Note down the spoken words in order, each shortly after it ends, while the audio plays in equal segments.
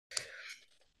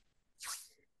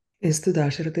Istu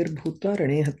dasharatirbhutva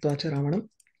rane hatva cha ravanam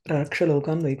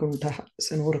rakshalokan vaikunthah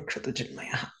sano rakshatu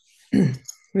jilmayah.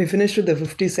 We finished with the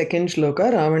 52nd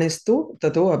shloka. Ravanistu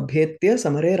tato abhyetya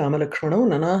samare ramalakshmanau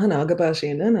nanaha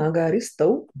nagapashena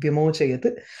nagaristau vimochayat.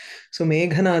 So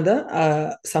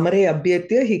Meghanada samare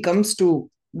abhyetya, he comes to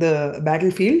the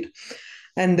battlefield,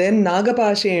 and then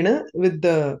Nagapashena with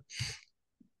the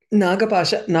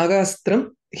Nagapasha, Nagastram,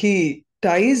 he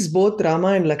ties both Rama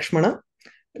and Lakshmana.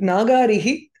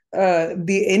 Nagarihi,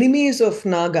 the enemies of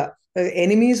Naga,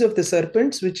 enemies of the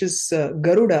serpents, which is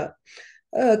Garuda,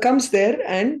 comes there,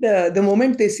 and the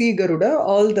moment they see Garuda,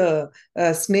 all the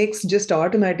snakes just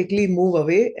automatically move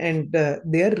away, and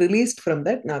they are released from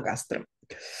that Nagastram.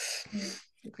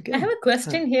 Okay. I have a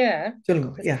question here.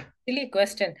 Yeah. Silly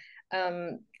question.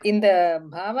 In the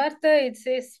Bhavartha, it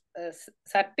says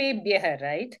Sarpebhyah,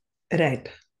 right? Right.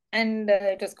 And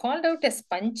it was called out as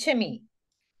Panchami.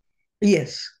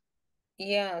 Yes.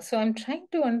 Yeah. So I'm trying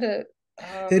to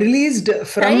released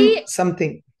from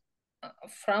something.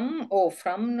 From no,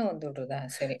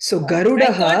 sorry. So Garuda.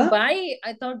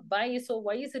 I thought by. So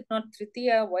why is it not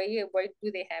Tritiya? Why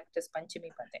do they have this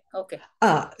Panchami Pate? Okay.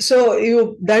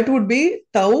 So that would be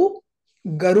Tau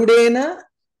Garudena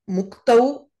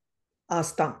Muktau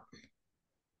Astam.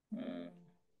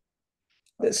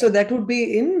 Okay. So that would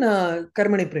be in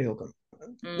Karmani Prayogam.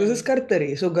 This is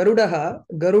Kartari. So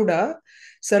Garuda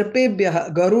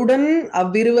Sarpebhyaha, Garudan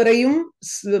Avirvarayum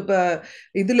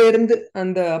Idulerund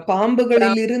and the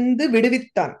Pambagalirund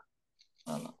Vidivittan.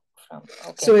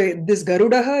 Okay. So this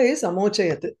Garuda is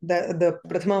Amochayat, the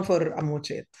Prathama for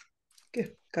Amochayat.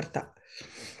 Okay, Karta.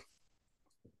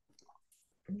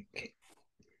 Okay.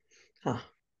 I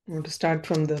want to start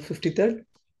from the 53rd.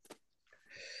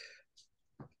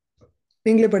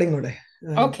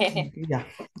 Okay. Yeah,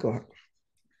 go ahead.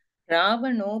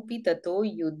 Ravanopi tato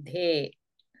yuddhe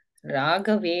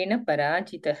Raghavena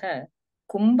parajitaha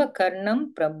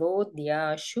Kumbhakarnam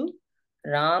prabodhyashu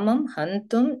Ramam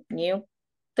hantum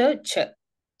nyukta cha.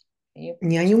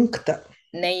 Nyayunkta.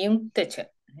 Nyayunkta cha.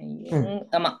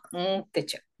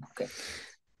 Okay.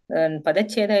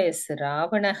 Padacheda is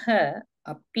Ravanaha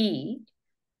api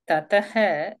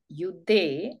tataha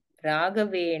yuddhe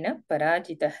Raghavena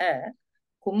parajitaha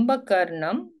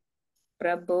Kumbhakarnam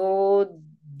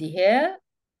prabodhya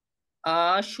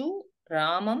ashu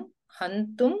Ramam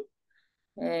hantum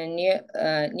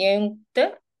nyayunkta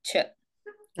cha.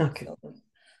 Okay.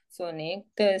 So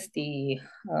nyayunkta is the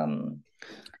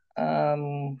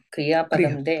kriya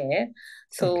padam there.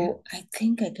 So okay. I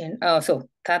think I can. So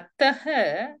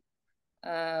tataha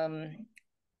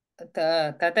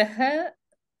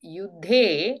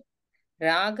yuddhe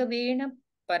Raghavena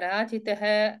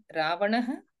parajitaha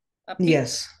Ravanaha.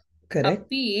 Yes, correct.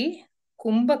 Api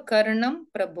Kumbhakarnam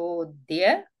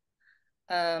prabodhya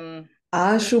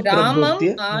Ashu Ramam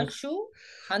prabodhya. Ashu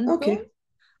hantum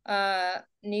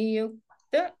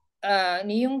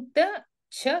niyunkta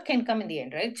cha can come in the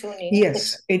end, right? So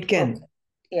yes, it can. Okay.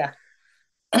 Yeah.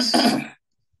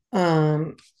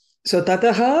 So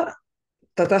tataha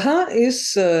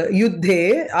is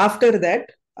yuddhe. After that,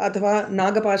 athava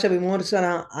Nagapasha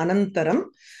Vimorsana Anantaram,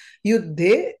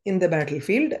 yuddhe in the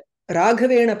battlefield,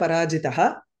 Raghavena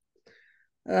parajitaha.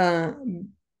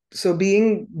 So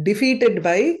being defeated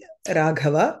by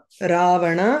Raghava,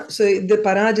 Ravana. So the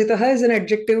parajitaha is an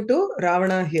adjective to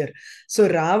Ravana here. So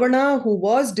Ravana, who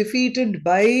was defeated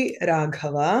by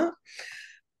Raghava,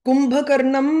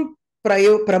 Kumbhakarnam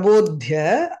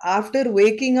prabodhya, after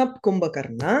waking up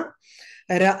Kumbhakarna,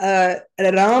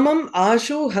 Ramam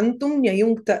Ashu Hantum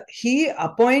Nyayunkta, he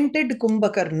appointed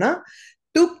Kumbhakarna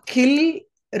to kill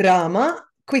Rama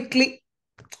quickly.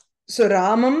 So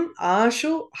Ramam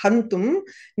Ashu Hantum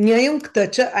Nyayunkta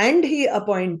cha, and he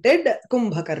appointed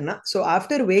Kumbhakarna. So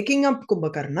after waking up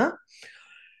Kumbhakarna,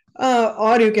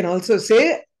 or you can also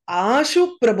say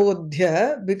Ashu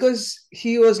Prabodhya, because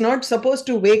he was not supposed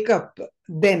to wake up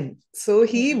then. So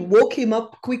he woke him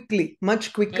up quickly,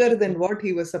 much quicker than what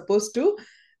he was supposed to,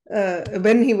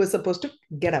 when he was supposed to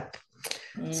get up.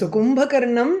 So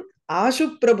Kumbhakarnam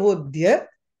Ashu Prabodhya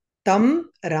Tam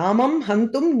Ramam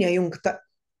Hantum Nyayunkta.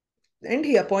 And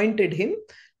he appointed him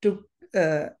to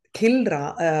kill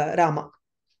Rama.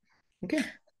 Okay.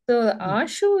 So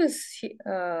Ashu is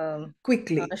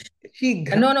quickly.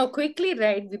 No, quickly,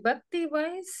 right? Vibhakti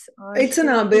wise. It's an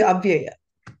avyaya.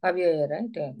 Avyaya,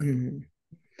 right? Yeah.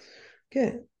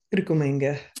 Okay.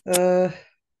 Irkumenga.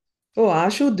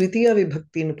 Ashu dvitiya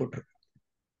vibhakti nu putru.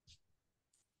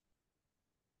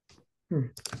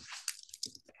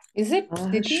 Is it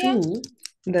Ashu?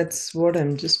 That's what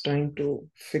I'm just trying to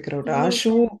figure out.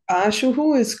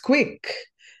 Ashu is quick.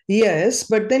 Yes,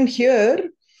 but then here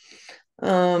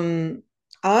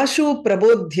Ashu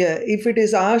prabodhya, if it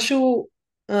is Ashu,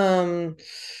 Ashu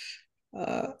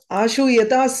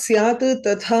yata syat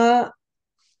tatha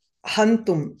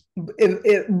hantum.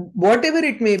 Whatever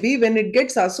it may be, when it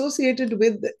gets associated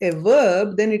with a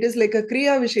verb, then it is like a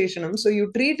kriya visheshanam. So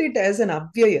you treat it as an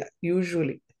avyaya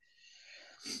usually.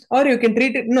 Or you can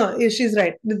treat it, no, she's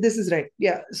right. This is right.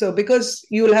 Yeah. So because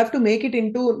you will have to make it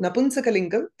into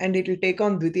Napunsakalingam and it will take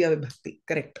on Dvitiya Vibhakti.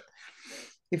 Correct.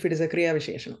 If it is a kriya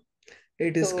visheshanam.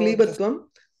 It is Klibatvam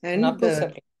and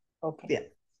okay. Yeah.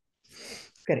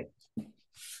 Correct.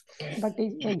 But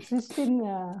it exists in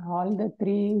all the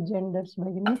three genders,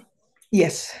 Bhagini?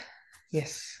 Yes.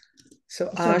 Yes. So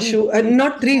Ashu,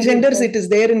 not three genders, it is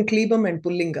there in Klibam and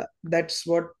Pullinga. That's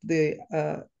what the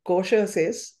Kosha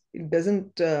says. It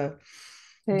doesn't give...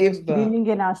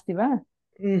 Strilinge nasti va?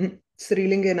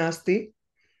 Strilinge nasti.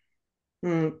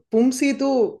 Pumsi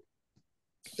tu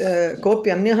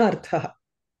kopyanyah arthaha.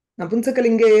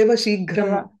 Napunsakalinge eva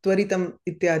shighram tvaritam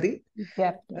ityadi.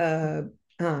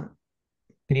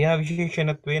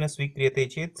 क्रियाविशेषणत्वेन स्वीक्रियते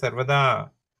चेत् सर्वदा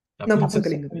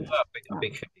नपुंसकलिङ्गम्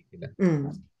अपेक्षते किल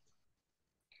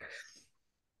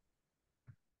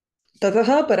ततः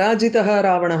पराजितः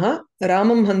रावणः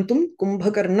रामं हन्तुं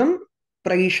कुम्भकर्णं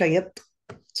प्रैषयत्.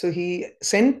 So he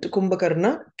sent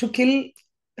Kumbhakarna to kill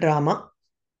Rama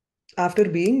after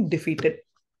being defeated.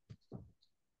 Is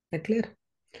that clear?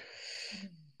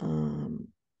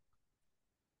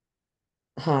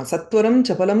 Satwaram,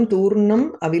 Chapalam,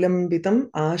 Turnam, Avilambitam,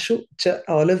 Ashu, Cha,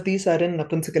 all of these are in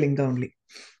Napunsakalinga only.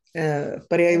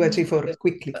 Paryayavachi for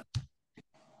quickly.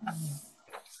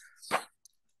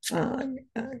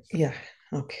 Yeah,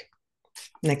 okay.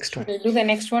 Next one. We'll do the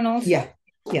next one also? Yeah.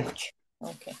 Okay.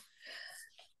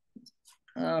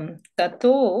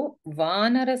 Tato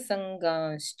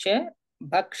Vanarasanganscha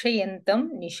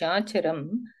Bhakshayantam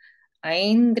Nishacharam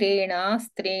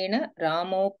Aindrenaastrena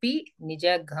Ramopi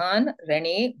Nijaghan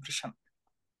Rane Vrisham.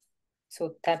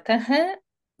 So Tataha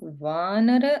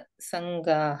Vanara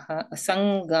Sangan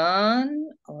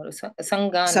or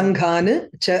Sanghana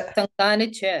cha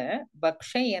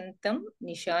Bhakshayantam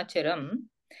Nishacharam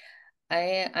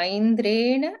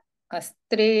Aindrena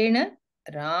Astrena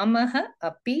Ramaha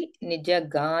api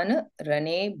Nijagana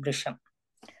Rane Brisham.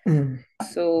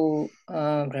 So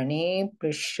Rane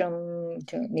Brisham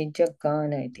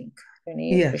Nijagana, I think.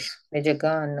 Rane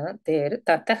Nijagana there.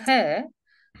 Tataha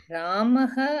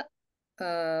Ramaha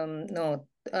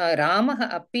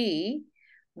Ramaha api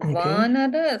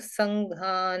Vanara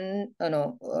Sanghan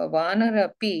Vanara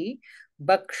api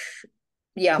Baksh.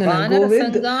 Yeah,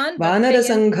 Vanara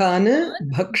Sanghana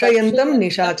Bhakshayantam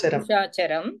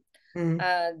Nishacharam.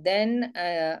 Then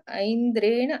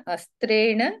Aindrena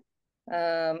Astrena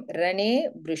Rane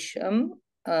Brisham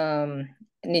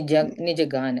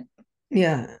Nijagana.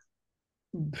 Yeah.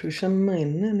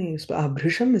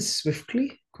 Brisham is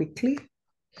swiftly, quickly.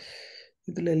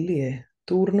 Turnam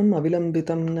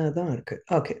Avilambitam.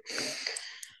 Okay.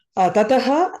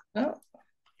 Tataha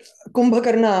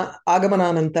Kumbhakarna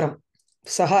Agamananantaram.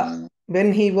 Saha,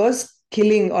 when he was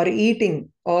killing or eating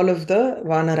all of the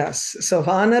Vanaras. So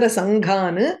Vanara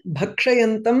Sanghana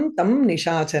Bhakshayantam Tam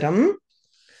Nishacharam.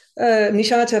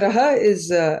 Nishacharaha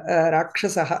is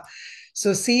Rakshasaha.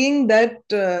 So seeing that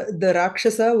the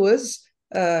Rakshasa was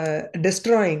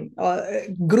destroying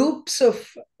groups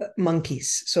of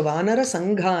monkeys. So Vanara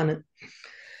Sanghana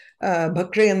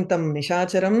Bhakshayantam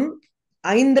Nishacharam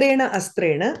Aindrena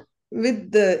Astrena,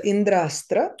 with the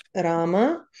Indrastra,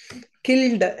 Rama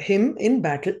killed him in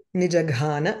battle.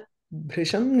 Nijaghana.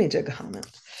 Brisham Nijaghana.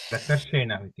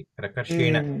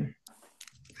 Prakarshena.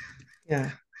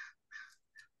 Yeah.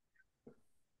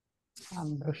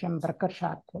 Brisham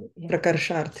Prakarsharthe.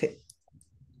 Prakarsharthe.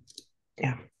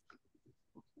 Yeah.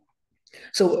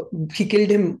 So he killed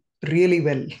him really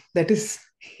well. That is,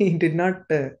 he did not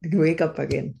wake up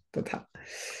again. Madam,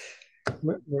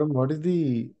 what is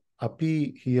the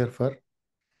api here for?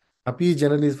 Api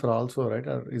generally is for also, right?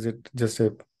 Or is it just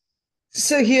a...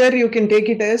 So here you can take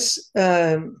it as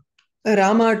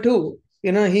Rama too.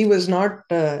 He was not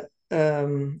in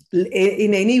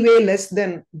any way less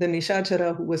than the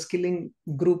Nishachara who was killing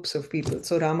groups of people.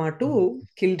 So Rama too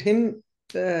killed him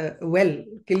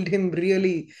killed him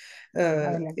really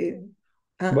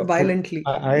violently.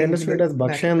 I understood it as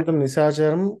Bhakshayantam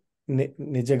Nisacharam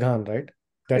Nijaghan, right?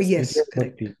 That's yes,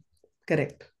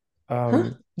 correct.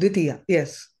 Dvitiya,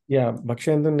 yes. Yeah,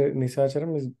 Bhakshayantam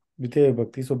Nisacharam is Dvitiya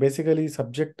Bhakti. So basically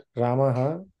subject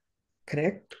Ramaha.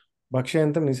 Correct.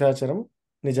 Bhakshayantam Nisacharam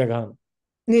Nijaghan.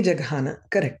 Nijaghana,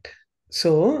 correct.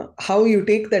 So how you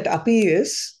take that api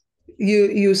is,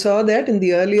 You saw that in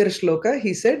the earlier shloka.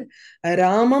 He said,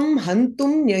 Ramam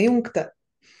Hantum Nyayunkta.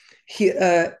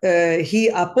 He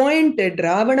appointed,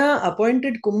 Ravana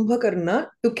appointed Kumbhakarna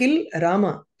to kill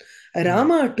Rama.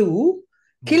 Rama too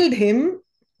killed him,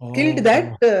 killed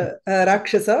that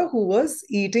Rakshasa who was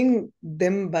eating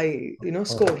them by,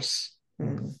 scores.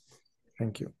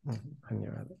 Thank you.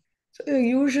 So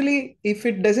usually, if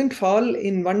it doesn't fall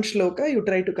in one shloka, you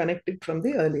try to connect it from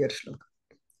the earlier shloka.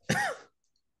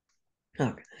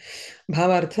 Okay.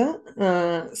 Bhavartha,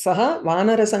 saha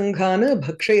vanarasanghan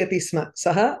bhakshayati sma.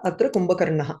 Saha atra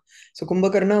kumbhakarnaha. So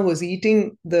Kumbhakarna was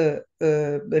eating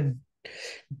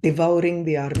devouring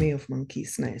the army of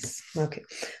monkeys. Nice. Okay.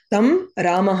 Tam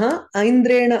Ramaha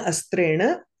Aindrena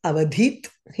Astrena Avadhit.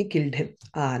 He killed him.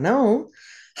 Now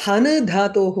Hana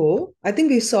Dhatoho. I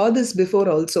think we saw this before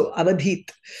also.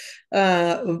 Avadhit.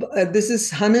 This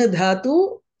is Hana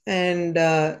Dhatu and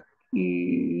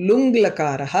Lung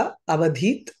Lakaraha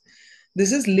Avadhit.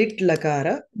 This is lit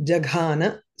lakara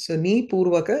jaghana. So ni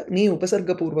purvaka, ni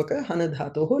upasarga purvaka Hana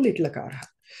Dhatoho lit lakaraha.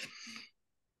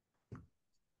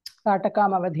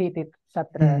 Tatakam avadhitit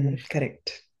tatra.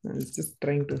 Correct. I was just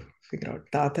trying to figure out.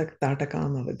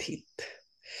 Tatakam avadhit.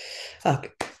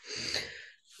 Okay.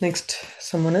 Next,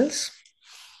 someone else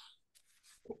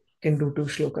can do 2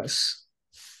 shlokas.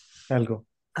 I'll go.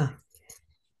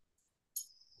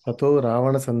 Tato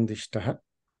Ravana Sandishtaha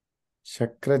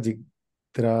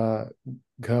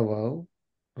Shakrajidraghavau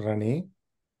Rane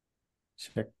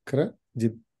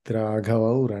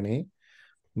Shakrajidraghavau Rane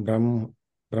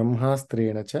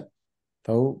Brahmastrena cha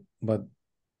Tau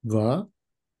Badva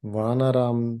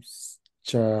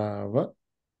Vanaramschava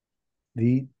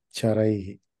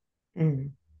Dicharaihi.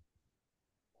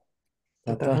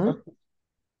 Tataha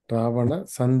Ravana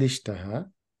Sandishtaha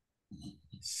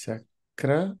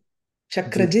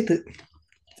Chakrajit.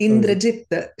 Indrajit.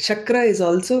 Chakra is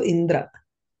also Indra.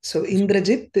 So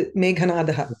Indrajit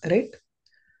Meghanadaha, right?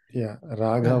 Yeah.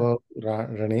 Raghava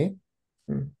Rane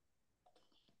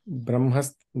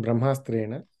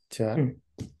Brahmastrena cha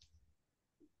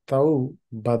Tau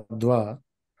Badva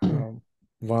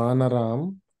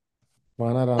Vanaran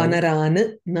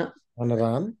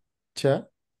cha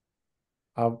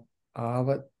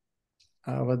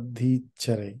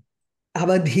Avadhicharai.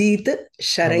 Avadhit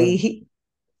Sharaihi.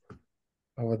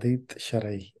 Avadhit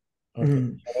Sharai. Okay.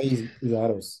 Sharai is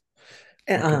arrows.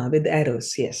 Okay. With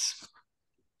arrows, yes.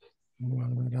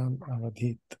 Vanaran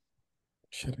Avadhit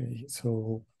Sharai.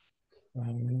 So,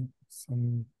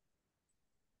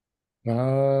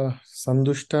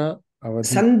 Sandushta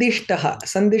Avadhit.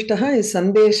 Sandishtaha is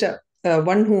Sandesha,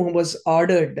 one who was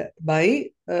ordered by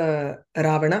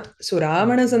Ravana. So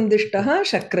Ravana Sandishtaha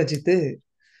Shakrajit.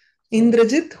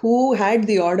 Indrajit, who had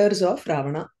the orders of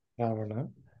Ravana.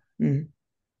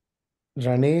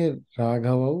 Rane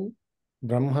Raghavau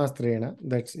Brahmastrena.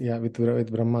 That's with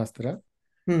Brahmastra.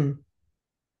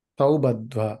 Tau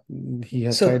Badva. He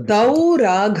has tried. Tau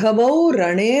Raghavau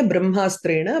Rane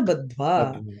Brahmastrena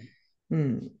Badva.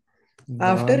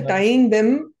 After tying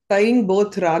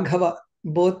both Raghava,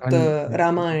 both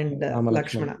Rama and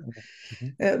Lakshmana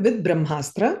with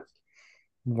Brahmastra.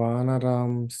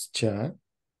 Vanaramscha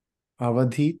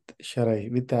Avadhit Sharai.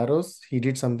 With arrows, he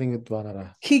did something with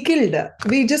Vanara. He killed.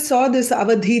 We just saw this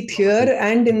Avadhit here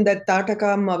and in that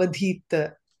Tatakam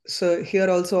Avadhit. So here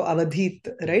also Avadhit,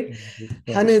 right?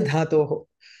 Hanidhatoho.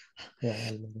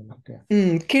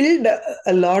 Killed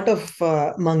a lot of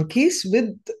monkeys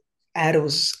with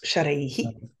arrows.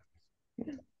 Sharaihi.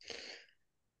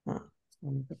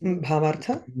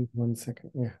 Bhavartha. 1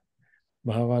 second. Yeah.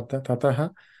 Bhavartha.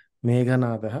 Tataha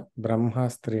Meghanadaha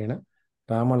Brahmastrena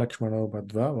Rama Lakshmano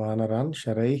Badva Vanaran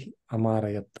Sharai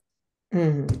Amarayat.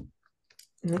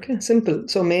 Okay, simple.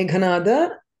 So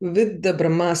Meghanada with the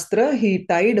Brahmastra, he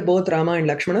tied both Rama and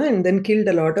Lakshmana and then killed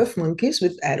a lot of monkeys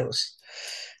with arrows.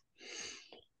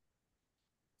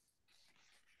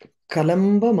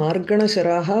 Kalamba Margana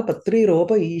Sharaha Patri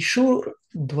Ropa Ishur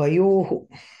Dvayohu.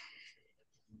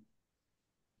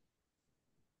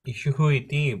 Ishuhu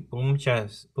iti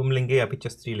pumlinge api cha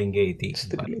strilinge iti.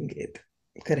 Strilinge.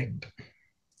 Correct.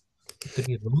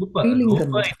 Rupa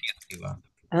iti asti va?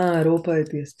 Ropa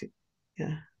iti asti.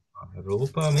 Yeah.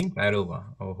 Ropa means arrow va?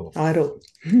 Oh. Arrow.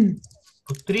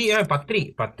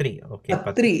 Patri. Okay.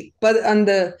 Patri. And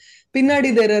the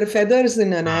Pinnadi there are feathers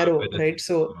in an arrow, right?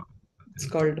 So it's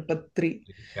called Patri.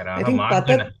 I think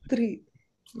Patatri.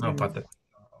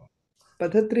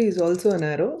 Patatri is also an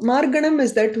arrow. Marganam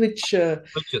is that which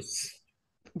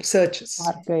searches.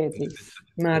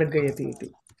 Margayati.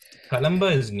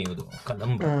 Kalamba is new though.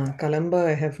 Kalamba,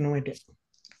 I have no idea.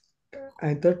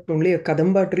 I thought only a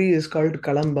Kadamba tree is called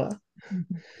Kalamba.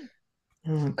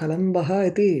 Kalambaha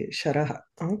iti Sharaha.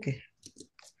 Okay.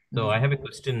 So I have a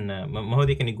question.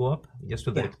 Mahodaya, can you go up just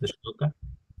to the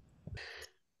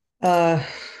shloka?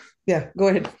 Yeah, go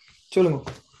ahead. Chulungu.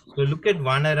 So look at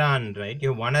Vanaran, right?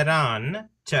 You have Vanaran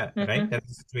cha, right? That's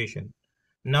the situation.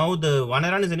 Now the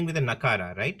Vanaran is ending with a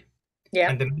nakara, right? Yeah.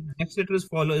 And the next letter is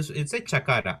follows, it's a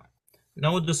chakara.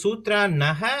 Now the sutra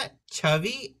naha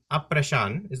chavi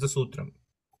aprashan is the sutram.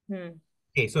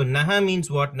 Okay, so naha means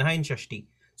what? Naha in Shashti.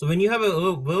 So when you have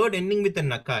a word ending with a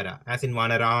nakara, as in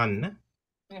Vanaran,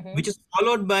 which is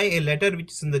followed by a letter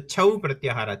which is in the chav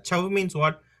pratyahara. Chav means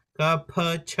what? Ka,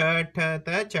 pa, cha, ta,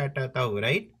 ta, cha, ta, tav,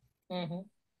 right?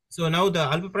 So now the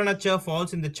alpaprana cha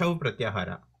falls in the chav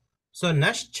pratyahara. So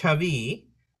nash chavi,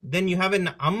 then you have an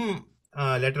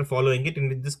letter following it.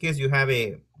 In this case, you have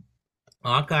a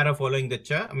akara following the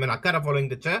cha, akara following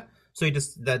the cha. So it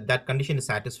is that condition is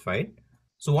satisfied.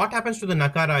 So what happens to the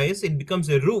nakara is it becomes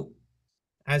a ru,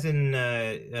 as in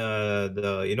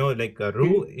like a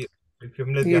ru.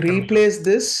 You replace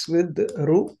this with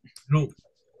ru. Ru.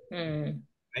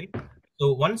 Right.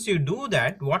 So once you do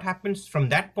that, what happens from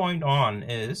that point on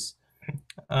is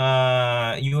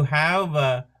you have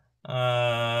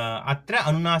atra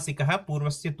anunasikaha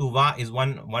purvasya tuva is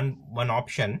one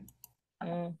option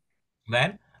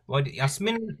where what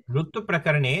asmin ऋतु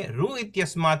प्रकरणे ru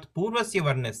ityasmat purvasya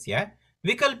varnasya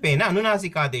vikalpena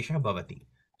anunasikadeshah bhavati.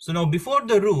 So now before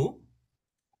the ru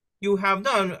you have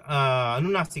the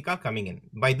anunasika coming in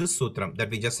by this sutram that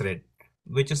we just read,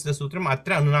 which is the sutram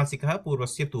atra anunasikaha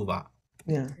purvasya tuva.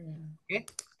 Yeah. Okay.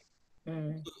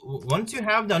 So once you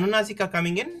have the anunasika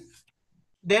coming in,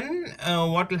 then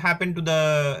what will happen to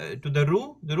the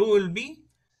ru? The ru will be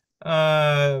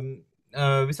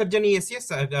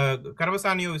visarjaniyasya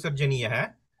karvasaniyo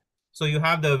visarjaniyah. So you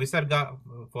have the visarga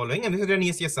following and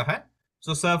visarjaniyasya saha.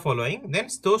 So sa following, then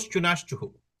stos chunash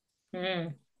chuhu.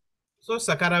 So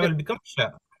sakara will become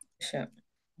sha. Sure.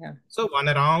 Yeah. So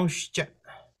vanaraunshcha.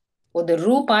 Oh, the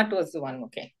ru part was the one.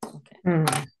 Okay.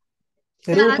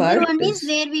 The other one is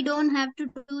where we don't have to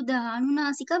do the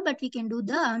anunasika, but we can do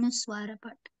the anuswara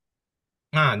part.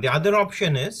 The other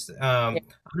option is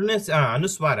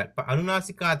anuswara.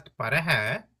 Anunasikat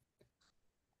paraha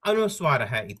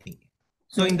anuswaraha iti.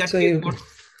 So in that So case,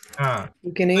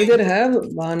 you can either have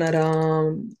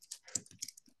Vanaram.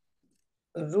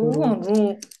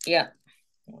 Ru. Yeah.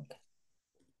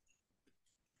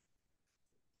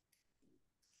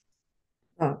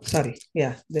 Okay. Sorry.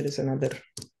 Yeah, there is another.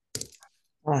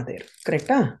 There. Correct?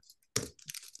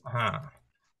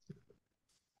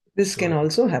 This can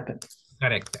also happen.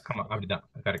 Correct.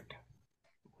 Correct.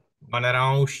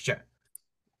 Vanaraunshcha.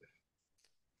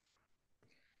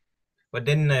 But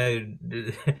then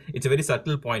it's a very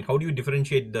subtle point. How do you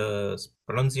differentiate the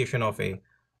pronunciation of a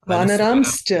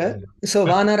Vanaramscha? So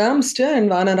Vanaramscha and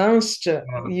Vanaramscha.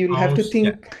 You'll have to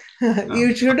think.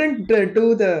 You shouldn't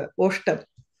do the Oshtab.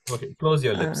 Okay, close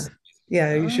your lips.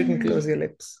 Yeah, you shouldn't close your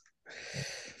lips.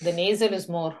 The nasal is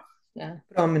more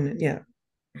prominent. Yeah.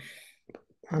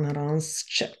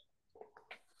 Vanaramscha.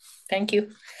 Thank you.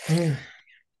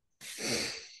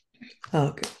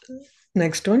 Okay.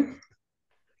 Next one.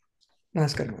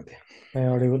 Bhaskar Madhya. Am I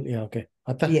audible? Yeah, okay.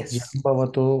 Atah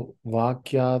Jambavato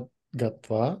Vakyat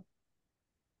Gatva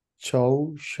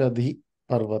Chaushadhi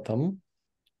Parvatam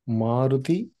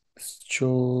Maruti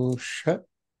Chosha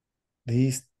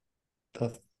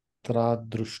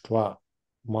Dhistratradruštva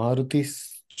Maruti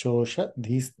Chosha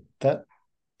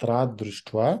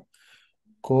Dhistratradruštva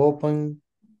Kopam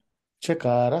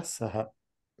Chakara Saha.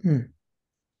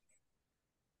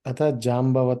 Atah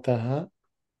Jambavataha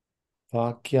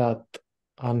Vakyat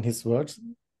on his words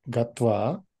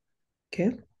Gatva.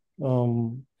 Okay.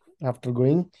 After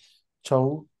going Cha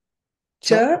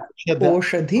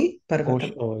Oshadhi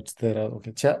Parvatam. Oh, it's there.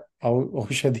 Okay. Cha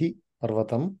Oshadhi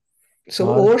Parvatam. So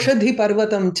Oshadhi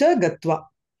Parvatam cha Gatva.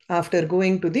 After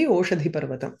going to the Oshadhi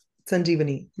Parvatam,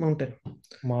 Sanjeevani mountain.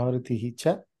 Marutihi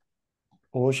cha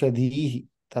Oshadhihi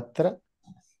Tatra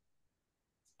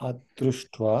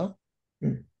Adruštva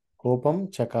Kopam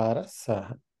Chakara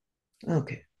Saha.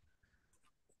 Okay.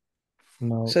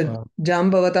 Now, so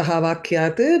Jambavataha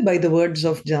Vakyat, by the words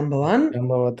of Jambavan.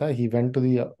 Jambavata, he went to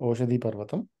the Oshadhi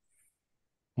Parvatam.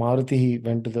 Maruti, he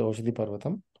went to the Oshadhi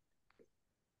Parvatam.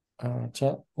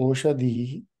 Cha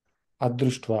Oshadhihi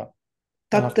Adruštva.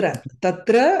 Tatra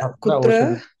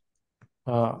kutra.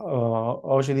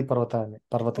 Oshadhi Parvate.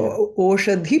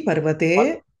 Oshadhi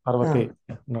Parvate. Parvate,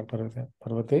 not Parvate.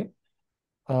 Parvate.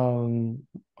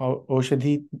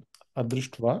 Oshadhi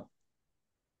Adruštva.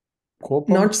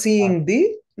 Not seeing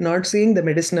the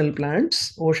medicinal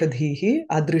plants. Oshadhihi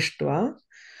Adruštva.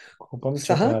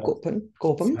 Saha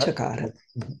Kopam Chakara.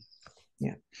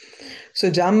 Yeah.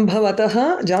 So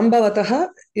Jambavataha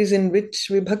is in which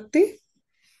vibhakti?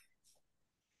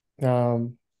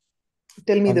 Tell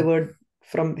me the word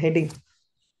from heading.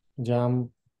 Jambavat.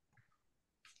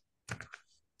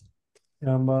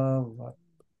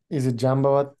 Is it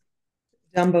Jambavat?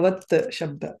 Jambavat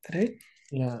shabda, right?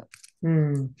 Yeah.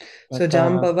 So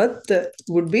Jambavat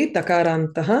would be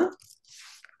Takarantaha.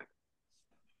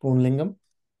 Punlingam.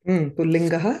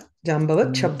 Pullingaha.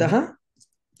 Jambavat shabdaha.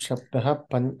 Shabdaha.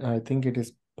 I think it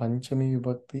is Panchami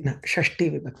Vibhakti. No, Shashti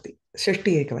Vibhakti.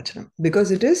 Shashti Ekavachanam.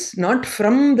 Because it is not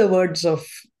from the words of...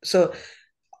 So,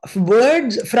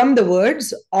 words from the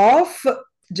words of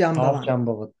Jambavan. Of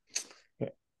Jambavat.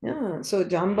 Yeah. So,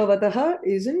 Jambavataha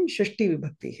is in Shashti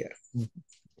Vibhakti here.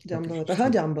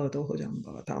 Jambavataha, Jambavatoho,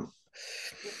 Jambavatam.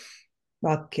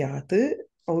 Vakyat.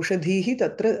 Oshadhihi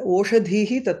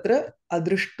tatra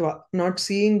adrishtva. Not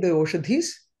seeing the Oshadhis,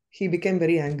 he became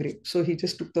very angry. So he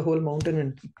just took the whole mountain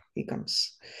and he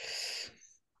comes.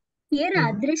 Here,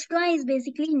 adrishtva is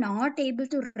basically not able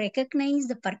to recognize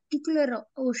the particular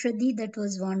Oshadhi that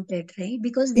was wanted, right?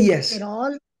 Because there are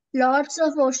all lots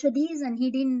of Oshadhis and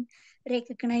he didn't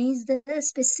recognize the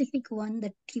specific one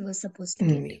that he was supposed to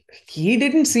get. He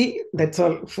didn't see, that's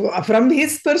all. From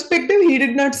his perspective, he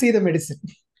did not see the medicine.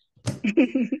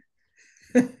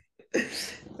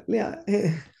 Yeah.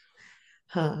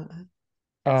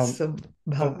 So,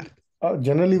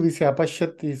 generally we say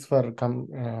apashyat is for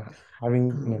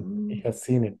having he has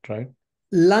seen it, right?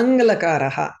 Lang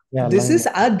lakaraha. Yeah, this is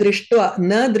adrishtva,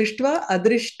 na drishtva,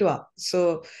 adrishtva.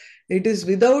 So it is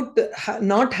without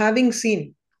not having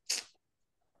seen.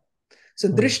 So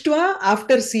drishtva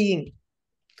after seeing.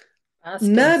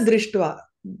 Na drishtva,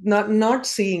 not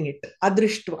seeing it.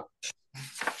 Adrishtva.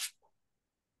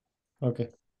 Okay.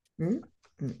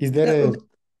 Is there a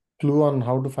clue on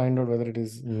how to find out whether it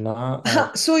is na?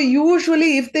 So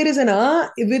usually if there is an a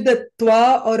with a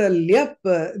twa or a lyap,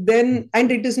 then,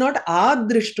 and it is not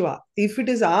adrishtva. If it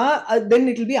is a, then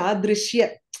it will be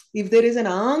adrishya. If there is an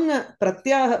ang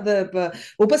pratyah, the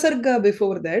upasarga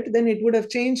before that, then it would have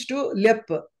changed to lyap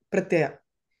pratyaya.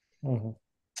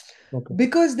 Okay.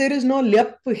 Because there is no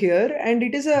lyap here and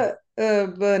it is a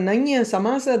nanya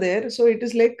samasa there, so it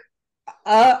is like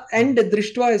and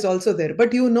drishtva is also there.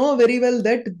 But you know very well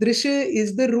that drish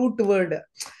is the root word.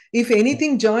 If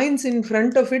anything joins in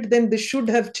front of it, then this should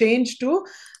have changed to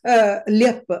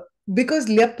lyap. Because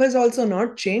lyap has also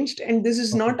not changed and this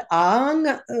is not ang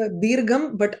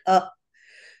dirgham but a.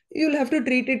 You'll have to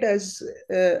treat it as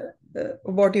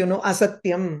what you know,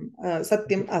 asatyam,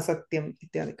 satyam, asatyam,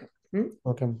 ityadikam.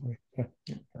 Okay.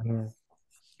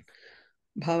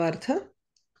 Bhavartha.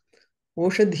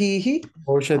 Oshadhihi.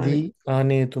 Oshadhi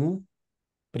anetum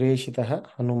preshitaha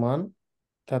Hanuman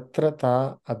tatra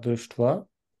ta adrishtva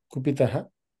kupitaha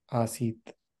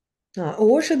asit.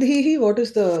 Oshadhihi, what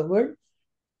is the word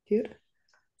here?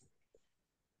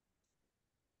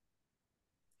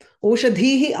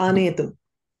 Oshadhihi anetum.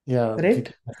 Yeah, right?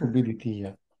 It could be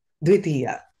Dvitiya.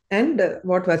 Dvitiya. And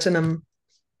what vachanam?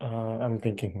 I'm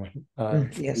thinking.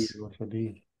 Yes.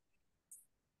 Oshadhi.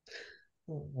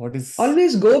 What is...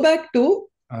 Always go back to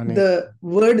the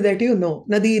word that you know.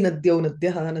 Nadi nadyo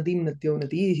nadyaha, nadim nadyo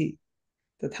nadihi.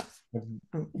 Tatha.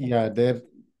 Yeah, there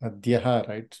nadyaha,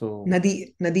 right? So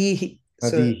nadihi.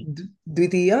 So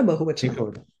dvitiya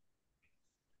bahuvachanam.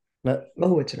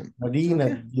 Bahuvachanam. Nadi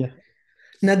nadya.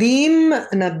 Nadim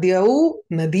nadyau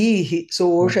nadihi. So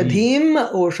oshadhim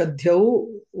oshadhyau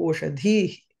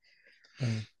oshadhihi.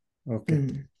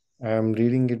 Okay. I'm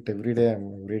reading it every day.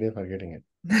 I'm every day forgetting it.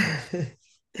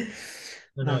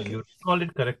 No, you called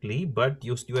it correctly, but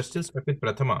you are still stuck with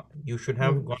Prathama. You should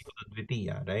have gone to the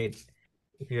Dvitiya, right?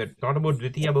 If you had thought about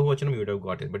Dvitiya Bahuvachanam, you would have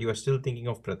got it. But you are still thinking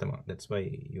of Prathama. That's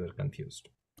why you are confused.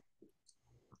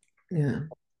 Yeah.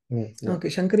 Okay,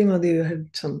 Shankari Madhi, you had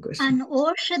some question. And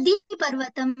Oshadhi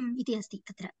Parvatam iti asti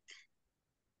tatra.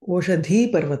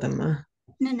 Oshadhi Parvatam.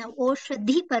 No,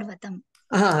 Oshadhi Parvatam.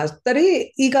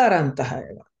 Tari ikarantaha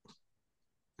eva.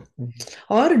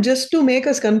 Or just to make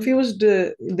us confused,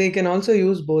 they can also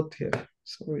use both here.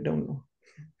 So we don't know.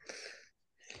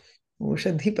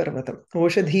 Oshadhi Parvatam.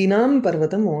 Oshadhinam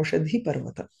Parvatam, Oshadhi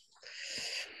Parvatam.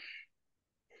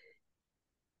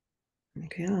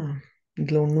 Okay,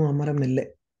 idlonnu amara mille.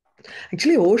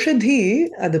 Actually, Oshadhi,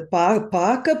 adu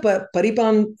paaka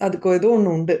paripan adukku edo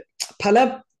onnu undu.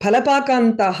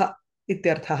 Phalapakantaha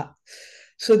ityarthaha.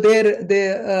 So there,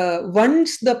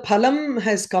 once the phalam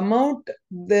has come out,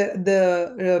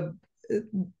 the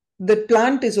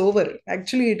plant is over.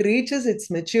 Actually, it reaches its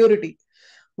maturity.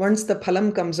 Once the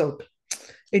phalam comes out,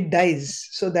 it dies.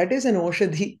 So that is an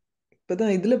oshadhi.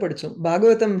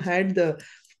 Bhagavatam had the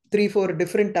 3-4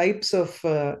 different types of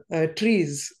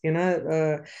trees,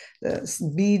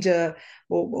 bija,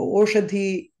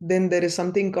 oshadhi, then there is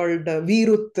something called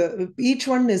virut. Each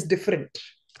one is different.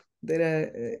 There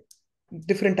are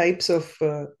different types of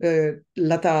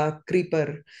lata,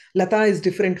 creeper. Lata is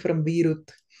different from virut.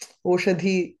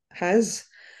 Oshadhi has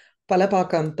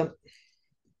palapakantam.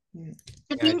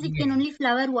 That means it can only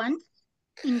flower once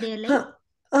in their life.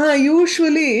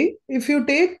 Usually, if you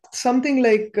take something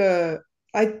like,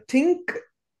 I think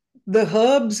the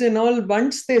herbs and all,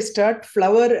 once they start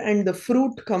flower and the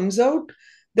fruit comes out,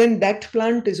 then that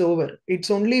plant is over.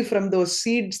 It's only from those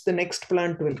seeds the next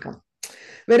plant will come.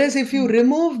 Whereas if you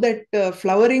remove that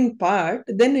flowering part,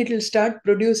 then it will start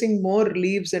producing more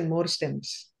leaves and more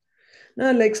stems.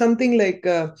 Like something like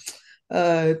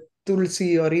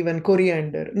tulsi or even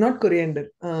coriander. Not coriander.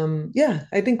 Yeah,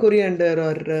 I think coriander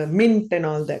or mint and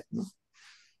all that. No?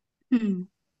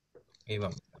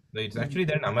 Evam. So it's actually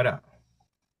there in Amara.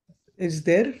 Is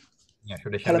there? Yeah,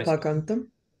 should I share my screen? Palapakantam.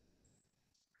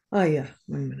 Yeah.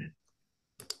 1 minute.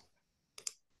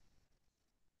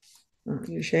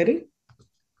 You sharing?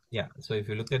 Yeah. So if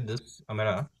you look at this,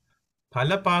 Amara,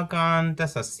 Palapakanta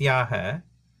Sasyaha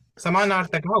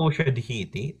Samanartaka Oshadhi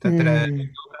iti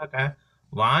Tatra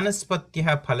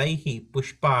Vanaspatyaha Palaihi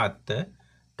Pushpat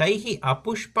Taihi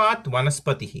Apushpat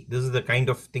Vanaspatihi. This is the kind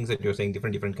of things that you're saying,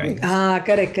 different kinds.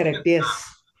 Correct, yes.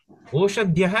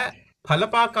 Oshadhyaha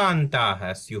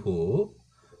Palapakantaha Syuhu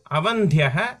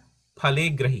Avandhyaha Phale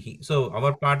Grahihi. So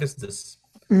our part is this.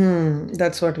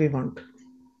 That's what we want.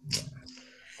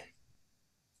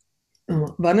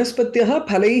 Vanaspatyaha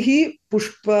phalaihi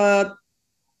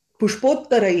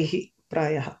pushpottaraihi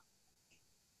prayah.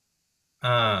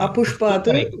 Apushpat.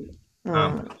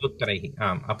 Pushpottaraihi.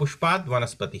 Apushpat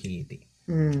vanaspatihi iti.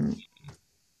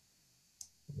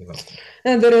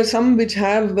 And there are some which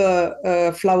have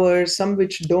flowers, some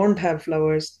which don't have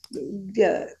flowers.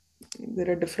 Yeah,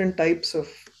 there are different types of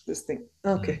this thing.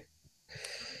 Okay.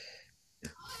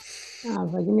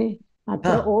 Bhagini,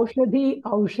 atra oshadhi,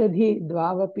 aushadhi,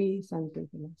 dvavapi santi.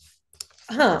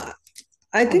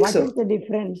 I think so. What is the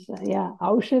difference? Yeah,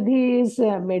 aushadhi is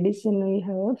medicinal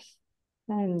herbs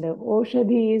and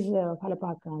oshadhi is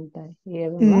phalapakanta.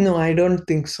 No, I don't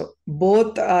think so.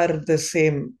 Both are the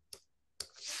same,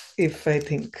 if I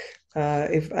think.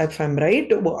 If I'm right,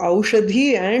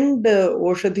 aushadhi and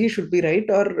oshadhi should be right,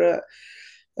 or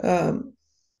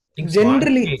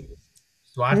generally.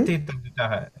 Swarte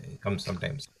comes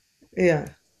sometimes. Yeah.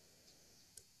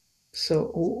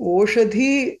 So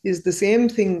oshadhi is the same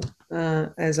thing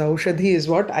as aushadhi is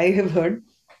what I have heard.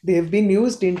 They have been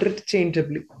used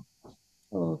interchangeably.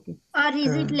 Okay. Or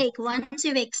is it like once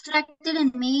you've extracted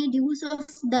and made use of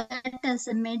that as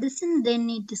a medicine, then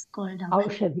it is called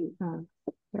aushadhi?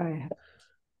 Prayah.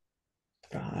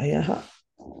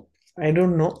 I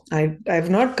don't know. I've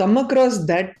not come across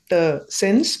that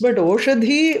sense, but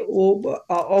aushadhi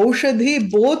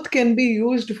both can be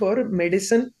used for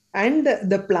medicine and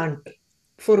the plant.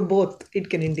 For both, it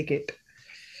can indicate.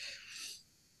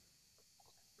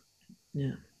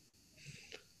 Yeah.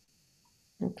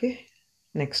 Okay.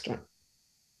 Next one.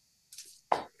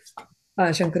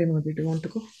 Shankari Mahadi, do you want to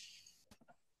go?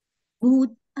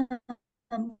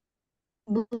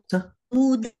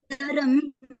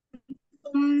 Budaram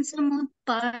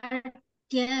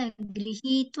samutpatya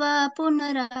grihitva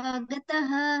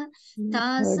punaragataha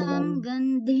tasam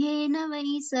gandhena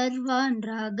vai sarvan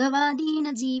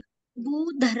ragavadina jeev.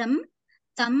 Budaram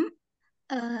tam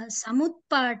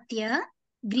samutpatya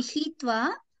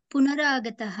grihitva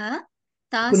punaragataha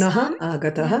tasam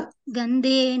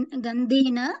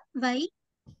gandhena vai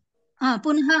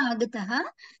punaha agataha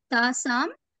tasam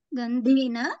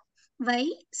gandhena vai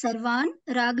sarvan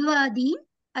ragavadin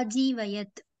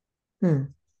ajivayat.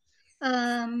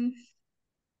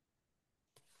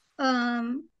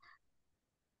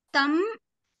 Tam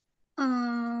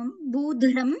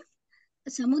budharam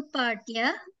samutpatya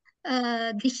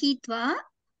grihitva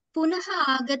punaha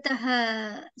agataha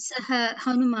saha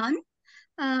Hanuman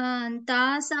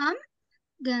tasam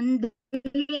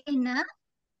gandhena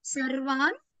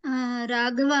sarvan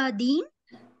ragavadin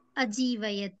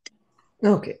ajivayat.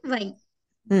 Okay. Why?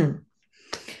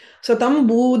 So tam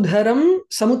budharam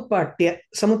samutpatya.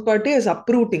 Samutpatya is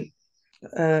uprooting.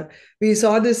 We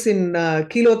saw this in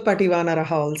Kilotpati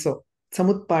Vanaraha also.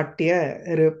 Samutpatya,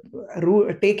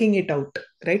 taking it out,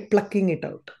 right? Plucking it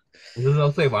out. This is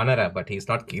also a Vanara, but he's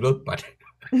not Kilotpati.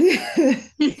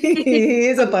 He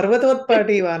is a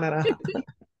Parvatotpati Vanara.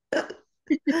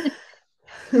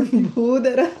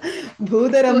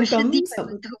 Bhudaram tam.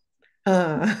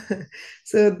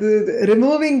 So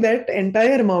removing that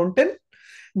entire mountain,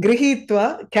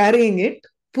 grihitva, carrying it,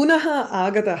 punaha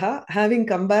agataha, having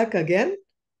come back again,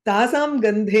 tasam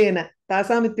gandhena.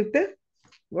 Tasam ityukte,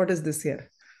 what is this here?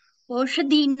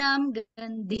 Oshadhinam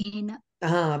gandhena.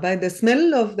 By the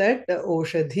smell of that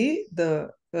oshadhi,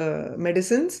 the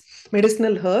medicines,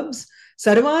 medicinal herbs,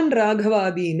 sarvan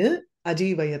raghavadina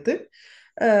ajivayat.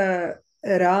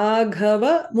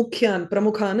 Raghava mukhyan,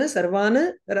 pramukhan,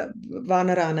 sarvan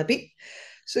vanaranapi.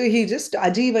 So he just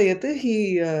ajivayat,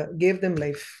 he gave them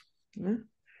life.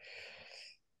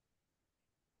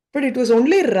 But it was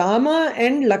only Rama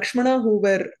and Lakshmana who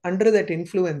were under that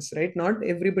influence, right? Not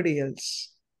everybody else.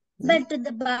 But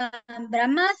the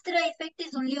Brahmastra effect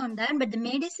is only on that, but the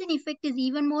medicine effect is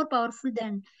even more powerful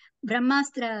than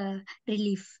Brahmastra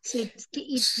relief. So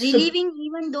it's relieving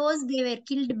even those they were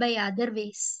killed by other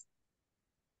ways.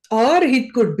 Or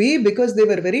it could be because they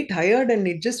were very tired and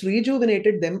it just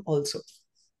rejuvenated them also.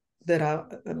 There are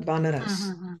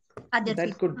Vanaras.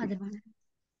 That could be.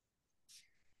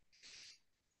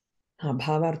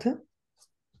 Bhavartha.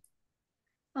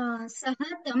 सः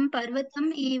तं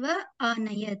पर्वतम् एव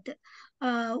आनयत्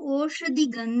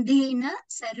ओषधिगन्धेन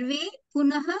सर्वे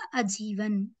पुनः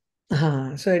अजीवन्.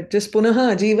 So it just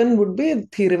punaha ajivan would be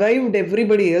he revived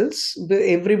everybody else,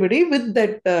 everybody with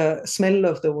that smell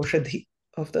of the oshadhi,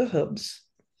 of the herbs.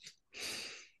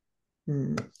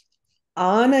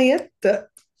 Anayat,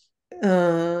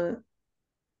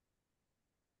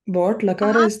 what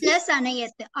lakara is this?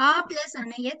 A plus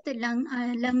anayat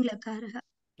lang lakara.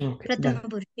 Prathama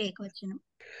puruše ekvachanam.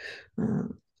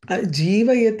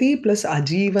 Jivayati plus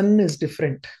ajivan is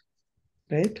different,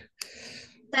 right?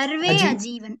 Sarve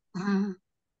ajivan.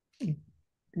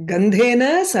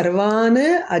 Gandhena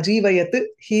sarvana ajivayat.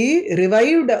 He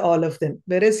revived all of them.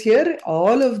 Whereas here,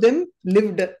 all of them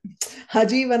lived.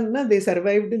 Ajivanna, they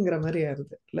survived in grammar. It's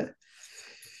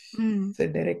a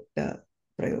direct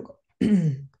prayoga.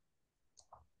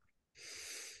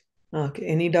 Okay,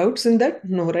 any doubts in that?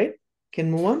 No, right? Can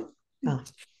move on?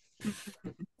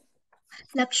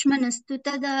 Lakshmanastu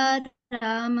tada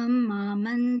ramam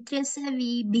mamantrya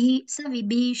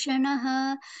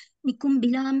savibhishanaha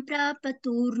nikumbilam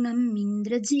prapaturnam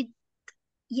indrajit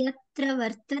yatra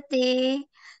vartate.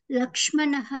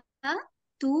 Lakshmanaha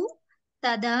tu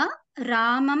tada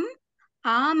ramam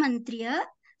amantrya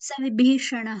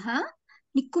savibhishanaha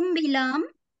nikumbilam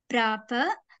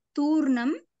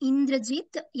prapaturnam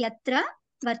indrajit yatra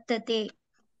vartate.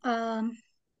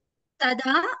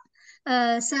 Tada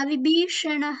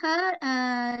savibhishanah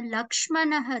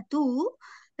Lakshmanah tu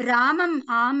Ramam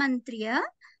amantriya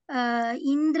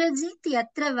Indrajit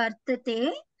yatra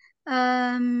vartate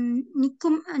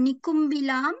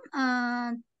nikumbilam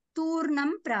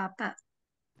turnam prapa.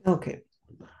 Okay.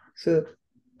 So,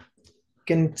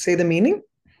 can say the meaning?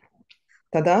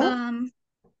 Tada?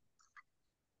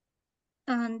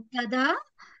 Tada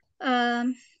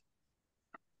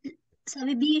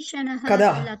savibhishanah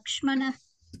Lakshmanah.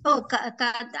 Oh,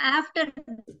 after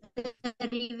the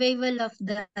revival of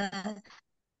the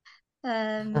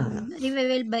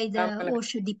revival by the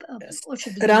Oshadhi.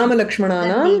 Rama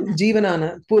Lakshmananam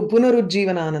Jivanana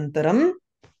Punarujjivananantaram.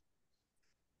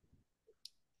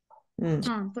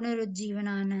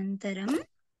 Punarujjivananantaram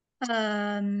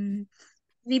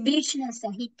Vibhishana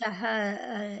Sahitaha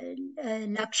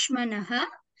Lakshmanaha.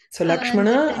 So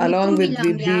Lakshmana along with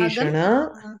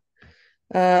Vibhishana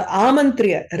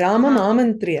Amantriya, Ramam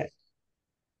Amantriya.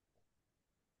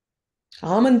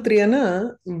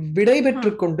 Amantriyana vidai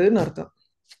பெற்றுக்கொண்டு அர்த்தம்.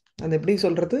 அது எப்படி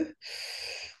சொல்றது?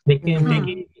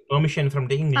 Taking permission from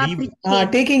taking leave.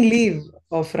 Taking leave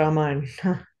of Raman.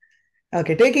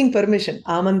 Okay, taking permission.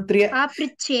 Amantriya.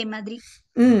 Aprichye madri.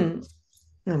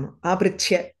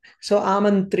 Aprichya. So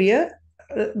Amantriya,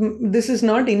 this is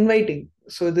not inviting.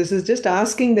 So this is just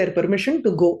asking their permission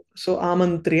to go. So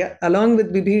Amantriya. Along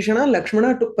with Vibhishana,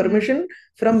 Lakshmana took permission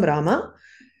from Rama.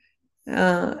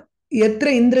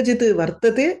 Yatra Indrajit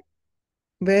vartate,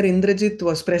 where Indrajit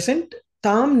was present,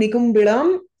 tam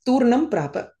nikumbilam turnam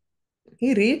prapa.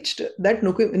 He reached that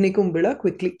Nikumbila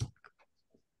quickly,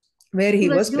 where he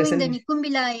was present. Doing the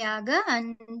Nikumbila yaga,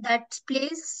 and that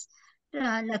place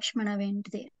Lakshmana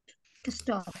went there to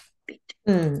stop it.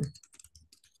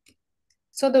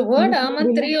 So the word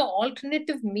amantriya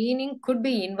alternative meaning could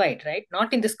be invite, right?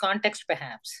 Not in this context,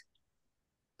 perhaps.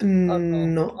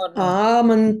 No.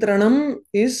 Amantranam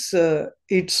is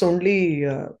it's only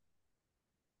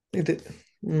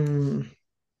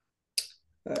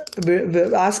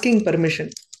asking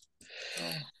permission.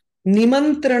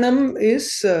 Nimantranam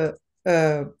is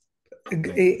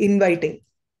inviting.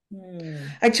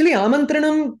 Actually,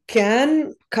 amantranam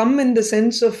can come in the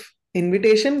sense of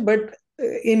invitation, but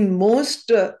in most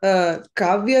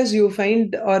kavyas you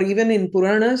find, or even in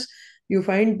Puranas, you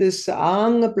find this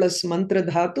ang plus mantra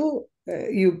dhatu,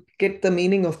 you get the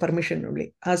meaning of permission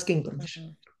only, asking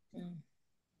permission.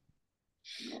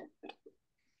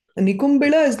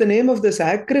 Nikumbila is the name of the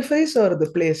sacrifice or the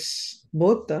place?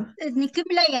 Both?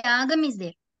 Nikumbila yagam is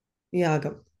there.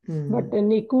 Yagam. But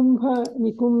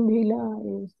Nikumbila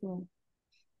is...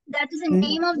 that is the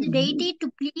name of the deity to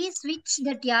please which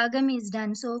that yagam is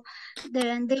done. So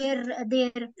their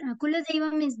Kula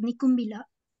Devam is Nikumbila.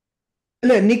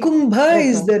 Nikumbha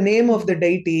is the name of the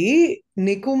deity.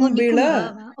 Nikumbila.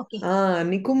 Nikumba. Okay.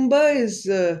 Nikumba is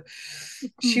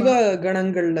Shiva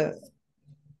Ganangal,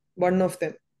 one of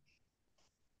them.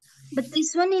 But this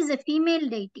one is a female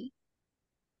deity.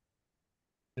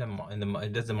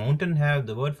 Does the mountain have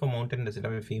the word for mountain? Does it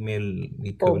have a female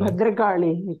equivalent? Oh,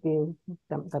 Bhadrakali.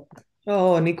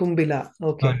 Oh, Nikumbila.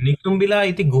 Okay. Nikumbila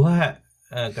iti guha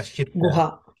kaschit.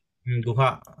 Guha. Guha.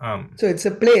 So it's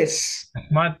a place.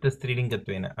 Asmat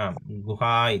strilingatvena.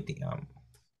 Guha iti.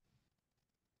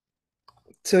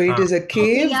 So it is a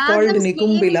cave called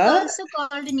Nikumbila. Also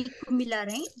called Nikumbila,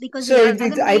 right? Because so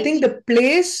I think the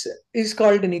place is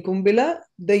called Nikumbila.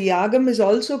 The yagam is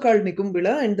also called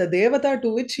Nikumbila, and the devata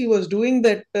to which he was doing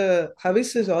that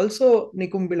havis is also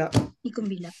Nikumbila.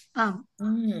 Nikumbila.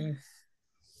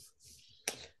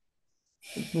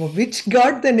 Which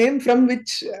got the name from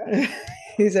which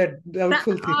is a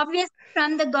doubtful thing. Obviously,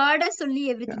 from the goddess only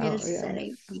everything else. Yeah,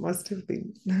 Right? Must have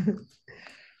been.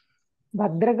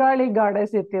 Bhadrakali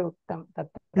goddess इति उक्तं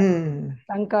तत्र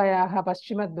लङ्कायाः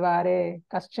पश्चिमद्वारे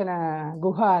कश्चन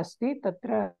गुहा अस्ति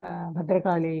तत्र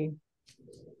Bhadrakali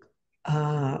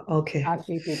okay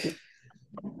आसीत् इति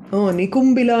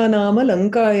निकुम्बिला नाम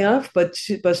लङ्कायाः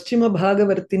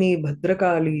पश्चिमभागवर्तिनी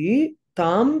भद्रकाली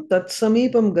तां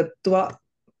तत्समीपं गत्वा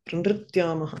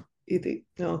नृत्यामः इति.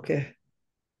 Okay,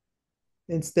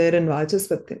 it's there in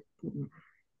Vachaspati.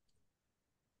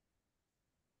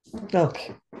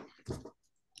 Okay.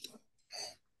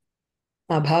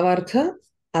 भावार्थ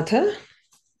अथ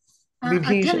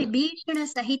विभीषण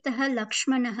सहितः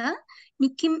लक्ष्मणः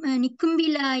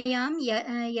निकुम्बिलायां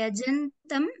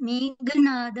यजन्तं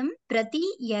मेघनादं प्रति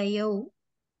ययौ.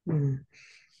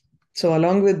 So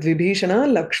along with Vibhishana,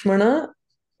 Lakshmana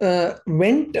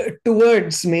went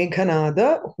towards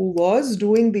Meghanada, who was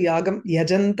doing the yagam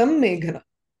yajantam Meghana.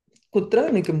 Kutra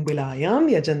Nikumbilayam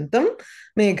yajantam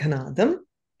Meghanadam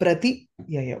prati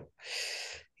yayau.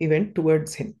 He went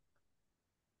towards him.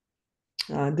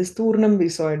 This Turnam we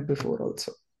saw it before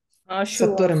also.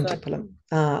 Sattvaram Chapalam.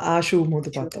 Ashu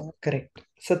Modupatam. Correct.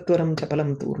 Sattvaram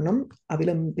Chapalam Turnam.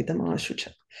 Avilampitam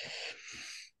Ashucha.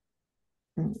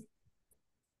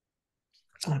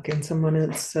 Can someone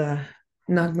else?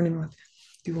 Nagmani,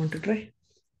 do you want to try?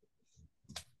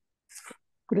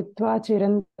 Krutva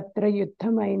chirantatra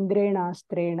yuddham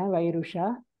indrenastreణ वैरुषा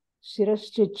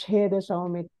शिरश्चिच्छेद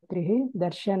सौमित्रिः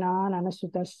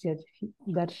दर्शनाननसुतस्य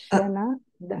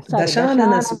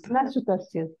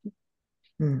दशाननसुतस्य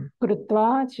कृत्वा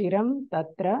चिरं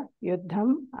तत्र युद्धं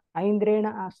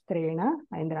ऐन्द्रेणास्त्रेण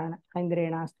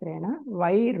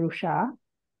वैरुषा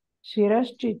शिरः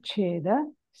चिच्छेद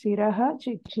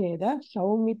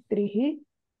सौमित्रिः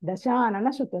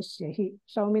दशाननसुतस्य हि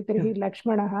सौमित्रिः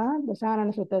लक्ष्मणः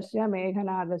दशाननसुतस्य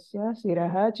मेघनादस्य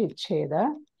शिरः चिच्छेद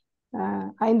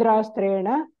ऐन्द्रास्त्रेण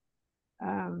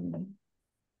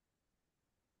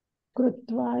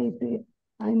कृत्वा इति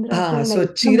so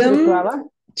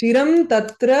chiram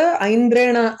tatra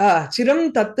aindrena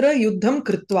chiram tatra yuddham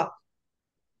krutva.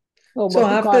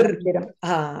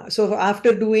 So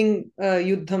after doing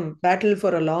yuddham battle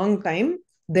for a long time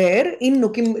there in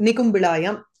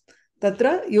Nikumbilayam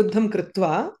tatra yuddham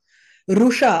krutva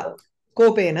rusha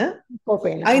kopena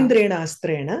aindrena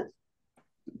astrena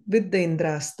with the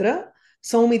indrastra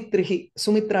Saumitrihi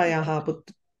Sumitrayaha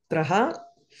putraha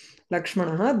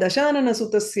Lakshmanaha Dashanana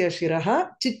Sutasya Shiraha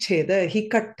Chicheda. He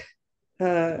cut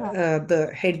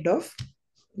the head of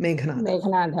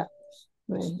Meghanada.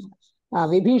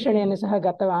 Vibhishaneन सह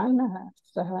गतवान्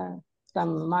सः तं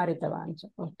मारितवान् च.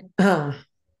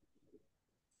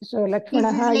 So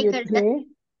Lakshmanaha युद्धे.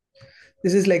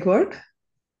 This is like what?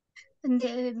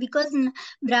 Because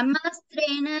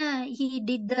Brahmastrena he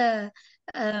did the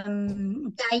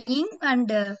tying,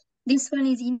 and this one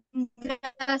is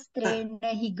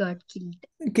Indrastrena he got killed.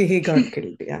 He got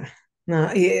killed, yeah.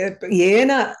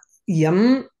 Yena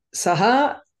yam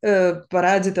saha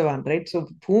parajitavan, right? So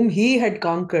whom he had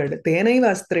conquered,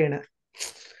 tenaiva astrena.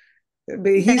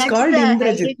 He's called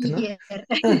Indrajit,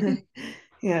 no?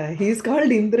 Yeah, he's called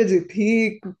Indrajit.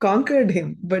 He conquered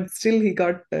him, but still he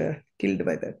got killed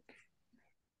by that.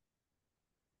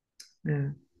 Yeah.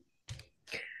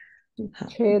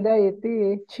 Cheda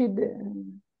iti chid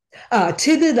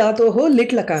Chid dhatoho lit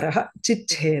lakaraha,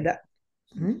 chicheda.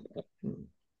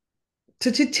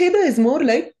 So chicheda is more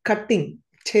like cutting,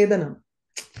 chedanam.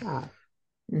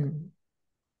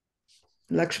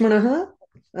 Lakshmanaha,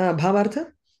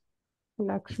 bhavartha?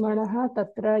 लक्ष्मणः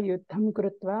तत्र युद्धं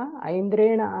कृत्वा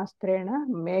ऐन्द्रेण आस्त्रेण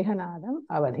मेघनादम्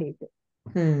अवधीत्.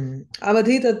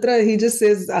 Avadhi tatra, he just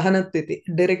says ahanatiti,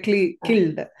 directly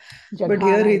killed. But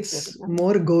here it's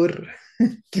more gore,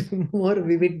 more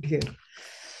vivid here.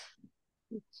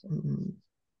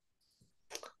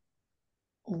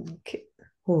 Okay.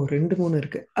 Oh, rendu moonu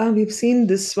irukku. We've seen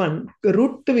this one.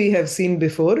 Root we have seen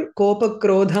before. Kopa,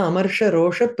 Krodha, Amarsha,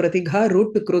 Rosha, Pratigha,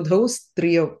 Root, Krudhau,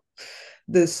 Striyo.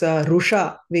 This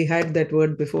Rusha, we had that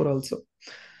word before also.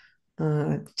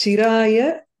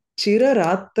 Chiraya,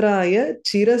 Chiraratraya,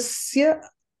 Chirasya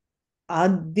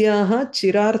Adyaha,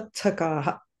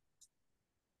 Chirarthakaha.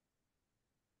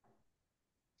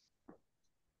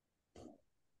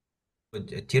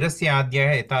 Chirasya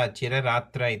Adyaha eta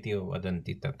Chiraratra iti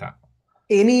vadanti tata.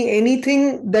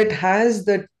 Anything that has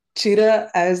the Chira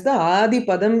as the Adi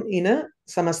Padam in a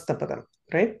Samasta Padam,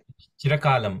 right?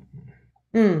 Chirakalam.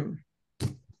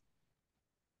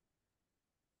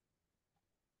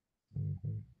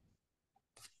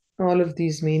 All of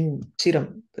these mean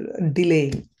chiram,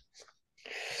 delaying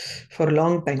for a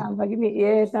long time.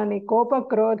 Kopa,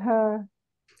 Krodha,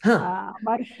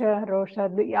 Amarsha,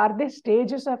 Rosha, are they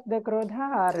stages of the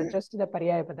Krodha or just the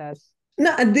Paryayapadas?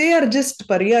 No, they are just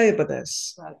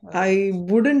Paryayapadas. I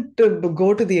wouldn't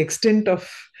go to the extent of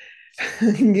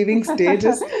giving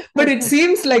stages, but it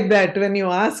seems like that when you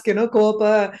ask,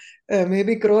 Kopa,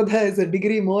 maybe Krodha is a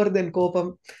degree more than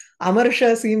Kopam.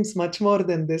 Amarsha seems much more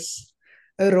than this.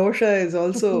 Rosha is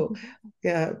also,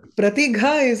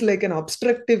 Pratigha is like an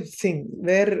obstructive thing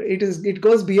where it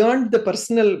goes beyond the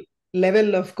personal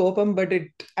level of Kopam, but it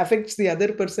affects the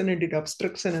other person and it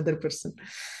obstructs another person.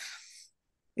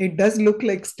 It does look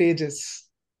like stages.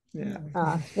 Yeah.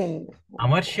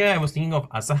 Amarsha, I was thinking of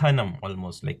Asahanam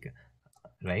almost, like,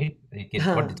 right? It gets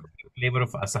got the flavor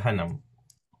of Asahanam.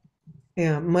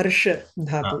 Yeah, Marsha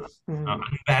Dhatu.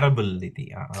 Unbearable,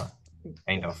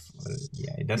 kind of.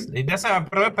 Yeah, it does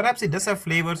have, perhaps it does have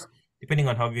flavors depending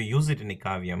on how you use it in a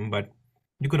kavyam, but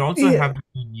you could also have the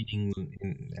meaning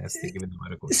as they give it the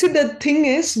Varagos. See, the thing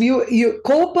is,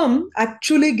 Kopam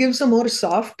actually gives a more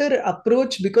softer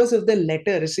approach because of the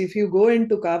letters. If you go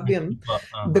into kavyam,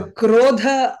 the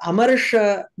Krodha,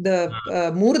 Amarsha, the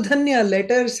Murdhanya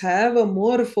letters have a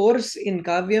more force in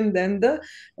kavyam than the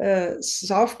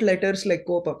soft letters like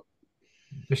Kopam.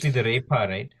 Especially the Repa,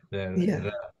 right?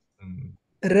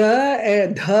 Ra,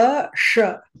 Dha,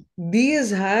 Sha. These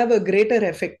have a greater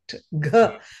effect.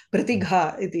 Gha,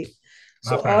 Pratigha, iti.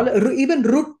 So even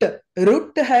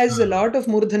Rut has a lot of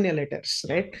Murdhanya letters,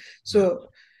 right? So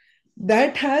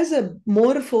that has a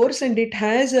more force and it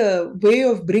has a way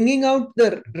of bringing out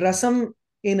the rasam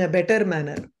in a better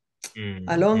manner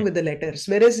along with the letters.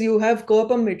 Whereas you have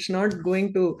Kopam, it's not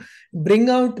going to bring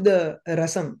out the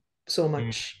rasam so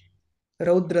much.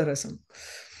 Raudra rasam.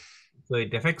 So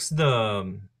it affects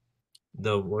the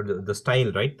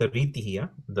style, right? The riti here.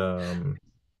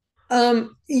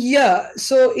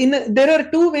 So there are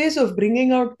two ways of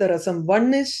bringing out the rasam.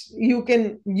 One is you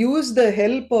can use the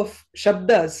help of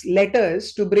shabdas,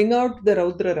 letters, to bring out the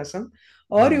Raudra rasam,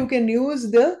 or you can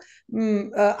use the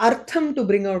artham to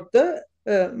bring out the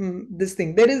this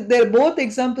thing. Both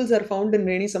examples are found in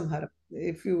Reni Samhara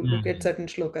if you look at certain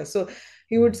shlokas. So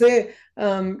he would say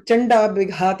Chanda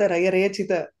Bighata Raya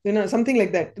Rechita, something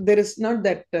like that. There is not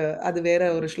that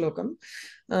Advera or Shlokam.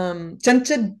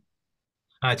 Chanchad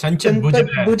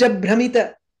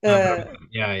Bhujabhramita.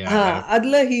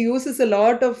 Adla, he uses a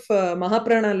lot of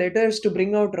Mahaprana letters to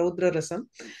bring out Raudra Rasam.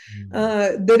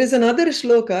 There is another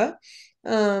shloka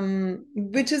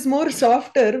which is more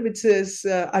softer, which is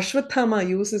Ashwathama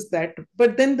uses that,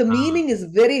 but then the meaning is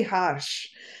very harsh.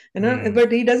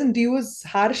 But he doesn't use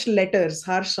harsh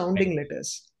sounding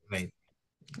letters. Right.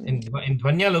 In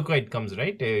Dhvanya Loka it comes,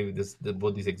 right?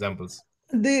 Both these examples.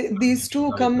 These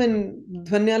two come in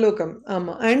Dhvanyalokam,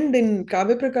 and in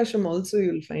Kavya Prakasham also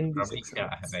you'll find these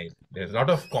examples. Yeah, right. There's a lot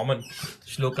of common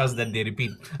shlokas that they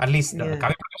repeat. At least Kavya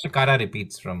Prakashakara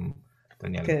repeats from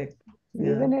Dhvanyalokam. Correct.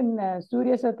 Yeah. Even in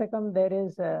Surya Satakam, there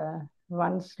is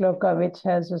one sloka which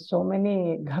has so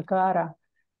many ghakara.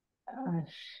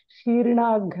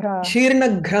 Shirnaghranang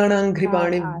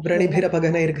Gripani Branibhira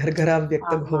Paganair Gargara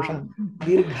Vyakta Ghoshan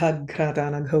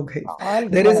Dirghagratana Ghogai.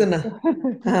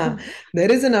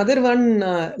 There is another one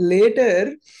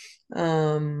later.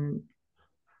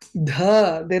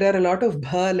 Dha, there are a lot of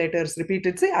bha letters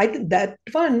repeated. Say, I think that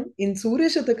one in Surya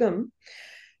Shatakam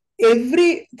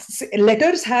every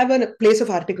letters have a place of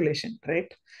articulation,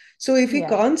 right? So if he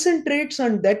concentrates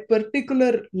on that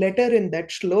particular letter in that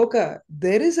shloka,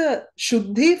 there is a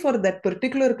shuddhi for that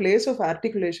particular place of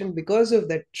articulation because of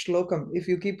that shlokam, if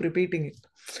you keep repeating it.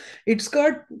 It's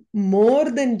got more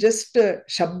than just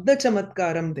shabda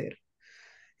chamatkaram there.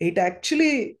 It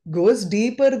actually goes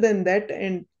deeper than that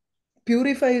and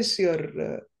purifies your,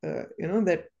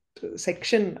 that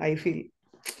section, I feel,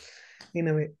 in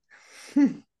a way.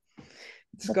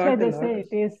 That's why they say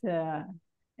it is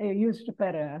used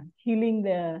for healing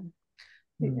the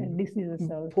diseases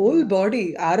also. Whole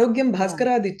body, arogyam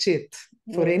bhaskara dichet,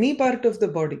 for any part of the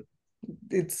body.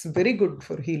 It's very good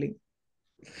for healing.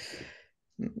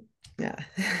 Yeah.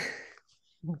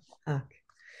 Okay.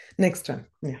 Next one.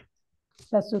 Yeah.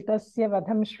 Sutasya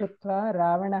vadham shrutva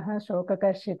ravanaha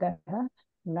shokakashitaha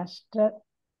nashta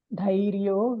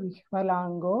dhairyo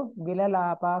vihvalango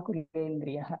vilalapa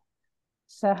kulendriyaha.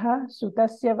 Saha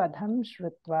sutasya vadham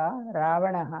shrutva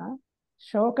ravanaha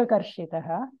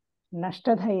shokakarsitaha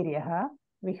nashtadhairyaha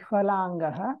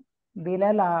vihvalangaha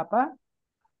vilalapa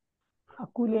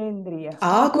akulendriyaha.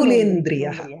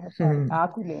 Akulendriyaha. So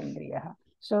akulendriyaha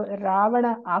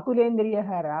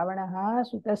Ravanaha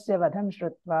sutasya vadham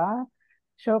shrutva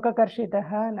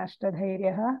shokakarsitaha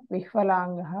nashtadhairyaha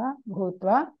vihvalangaha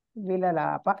bhutva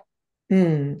vilalapa.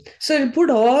 So you put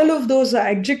all of those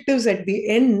adjectives at the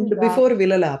end before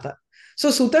vilalapa. So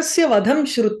sutasya vadham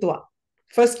shrutva.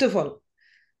 First of all,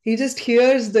 he just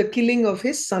hears the killing of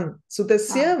his son.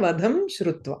 Sutasya vadham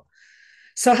shrutva.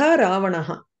 Saha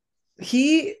Ravanaha.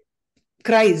 He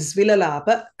cries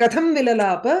vilalapa. Katham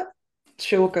vilalapa?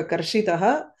 Shoka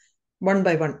karshitaha, one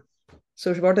by one.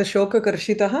 So what is shoka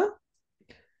karshitaha?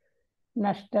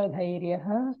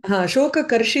 Nashtadhairyaha. Shoka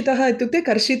karshitaha itukte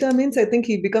karshita means I think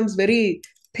he becomes very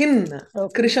thin.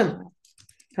 Krisham.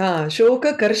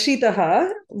 Shoka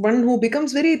karshitaha, one who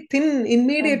becomes very thin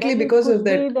immediately because of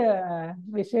that. Could be the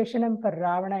Visheshanam for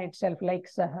Ravana itself, like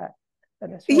Saha.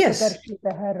 Yes.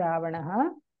 Karshitaha Ravanaha.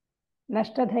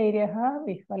 Nashtadhairyaha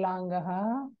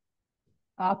vihvalangaha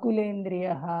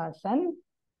akulendriyaha san.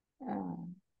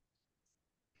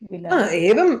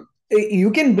 Evam,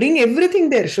 you can bring everything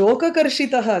there. Shoka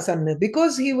karshitaha san,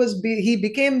 because he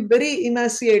became very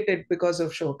emaciated because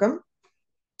of shokam.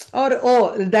 Or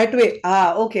that way.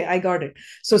 Okay, I got it.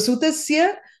 So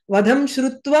sutasya vadham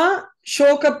shrutva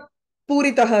shoka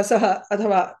puritaha saha,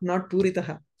 athava not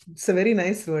puritaha. It's a very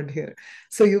nice word here.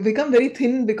 So you become very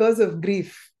thin because of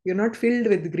grief. You're not filled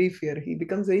with grief here. He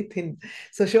becomes very thin.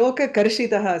 So shoka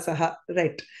karshitaha saha,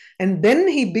 right. And then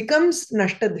he becomes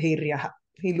nashtadhairyaha.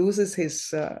 He loses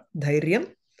his dhairyam.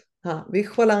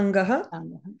 Vihvalangaha.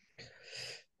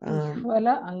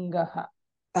 Vihvalangaha.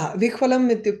 Vihvalam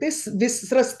ityukte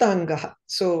visrastangaha.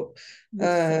 So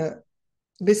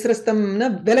visrastam na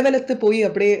velavelattu poi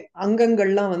apde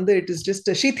angangallam vandu it is just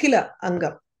a shithila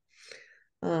angam.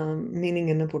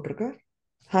 Meaning enna potrukka?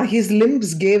 His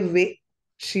limbs gave way.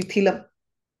 Shithilam.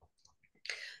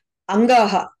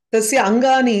 Angaha. Tasya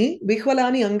angani,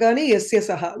 vihvalani angani yasya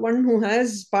saha. One who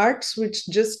has parts which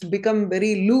just become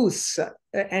very loose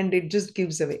and it just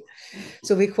gives away.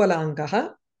 So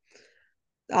vihvalangaha.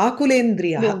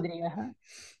 Akulendriyaha.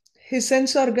 His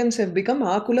sense organs have become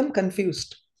akulam,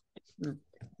 confused.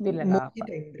 Vilalapa.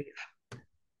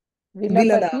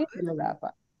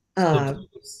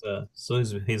 So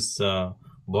his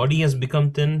body has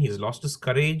become thin. He's lost his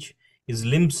courage. His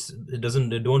limbs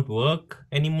don't work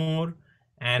anymore,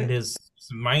 and his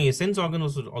sense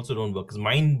organs also don't work. His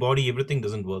mind, body, everything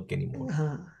doesn't work anymore.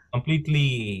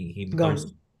 Completely, he becomes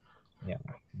gone. Yeah.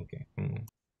 Okay.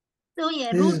 So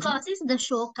root cause is the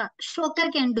shoka.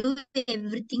 Shoka can do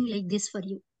everything like this for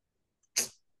you,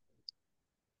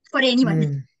 for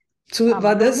anyone.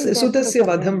 Sutasya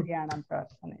vadham.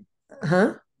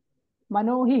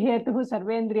 Manohi hetuhu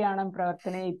sarvendriyanam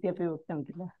pravartane ityapi uktam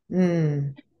kila.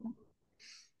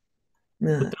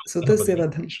 Sutasya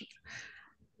vadham.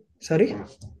 Sorry?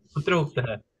 Putra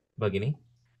uktah bhagini.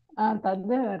 Tad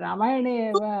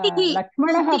Ramayane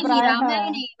Lakshmanaha prayah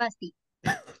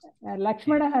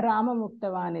Lakshmanaha Rama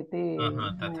muktavan iti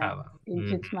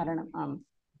kinchit smaranam.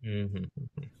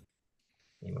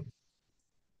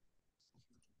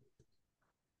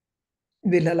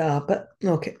 Vilalapa.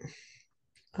 Okay.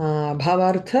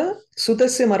 Bhavartha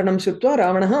sutasya maranam shutva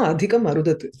ravanaha adhikam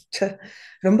arudat.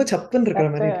 Romba chappan irukra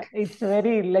mari. It's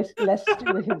very less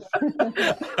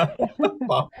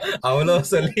avalo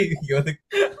solli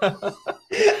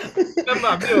நம்ம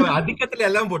அப்படியே அதிகத்துல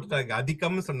எல்லாம் போட்டுட்டாங்க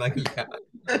அதிகம் சொன்னாங்க இல்லையா.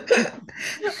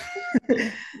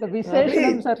 The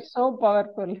Visheshanams are so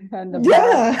powerful. And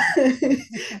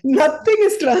nothing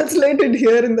is translated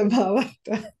here in the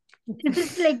Bhavartha. It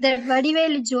is like that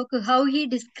Vadivelu joke, how he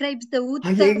describes the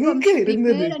Uttapam should be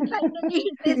made, and finally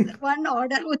it says one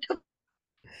order Uttapam.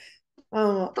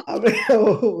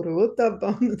 ஒரு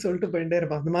ஊத்தாப்பான்னு சொல்லிட்டு போயிட்டே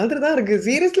இருப்பான். அந்த மாதிரி தான் இருக்கு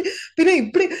seriously. பின்ன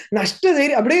இப்படி நஷ்ட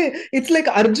சரி அப்படியே it's like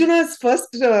Arjuna's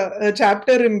first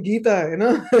chapter in Geetha,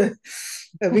 you know,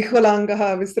 விஹ்வலாங்கா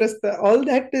விஸ்ரஸ்த, all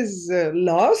that is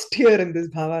last here in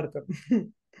this பாவார்த்தம்.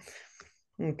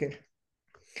 Okay,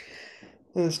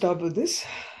 stop with this.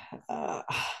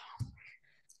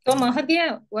 So Mahadya,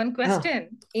 one question.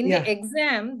 In the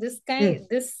exam,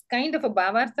 this kind of a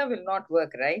bhavartha will not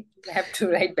work, right? You have to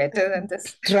write better than this.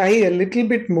 Try a little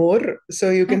bit more. So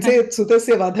you can say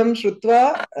Sutasya vadham shrutva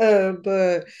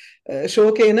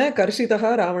shokena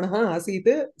karshitaha ravanaha asit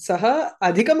saha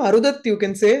adhikam arudat, you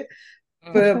can say.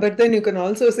 But then you can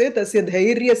also say tasya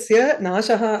dhairyasya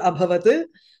nashaha abhavat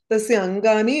tasya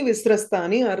angani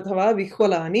visrastani arthava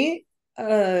vihvalani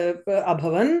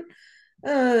abhavan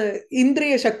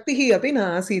indriya shaktihi api na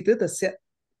asit tasya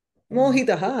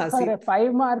mohitaha asit. For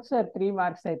 5 marks or 3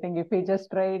 marks, I think if we just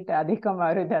write adhikam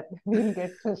arudat, we'll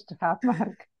get just half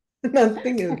mark.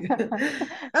 Nothing you get.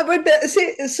 But see,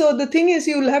 so the thing is,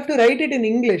 you will have to write it in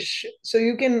English, so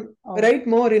you can write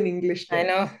more in English there. I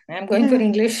know, I'm going for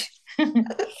English.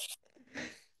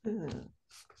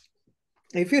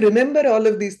 If you remember all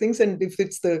of these things, and if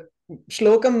it's the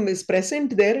shlokam is present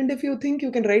there, and if you think you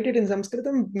can write it in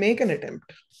Sanskritam, make an attempt.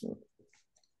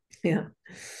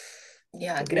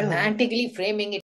 Yeah, grammatically framing it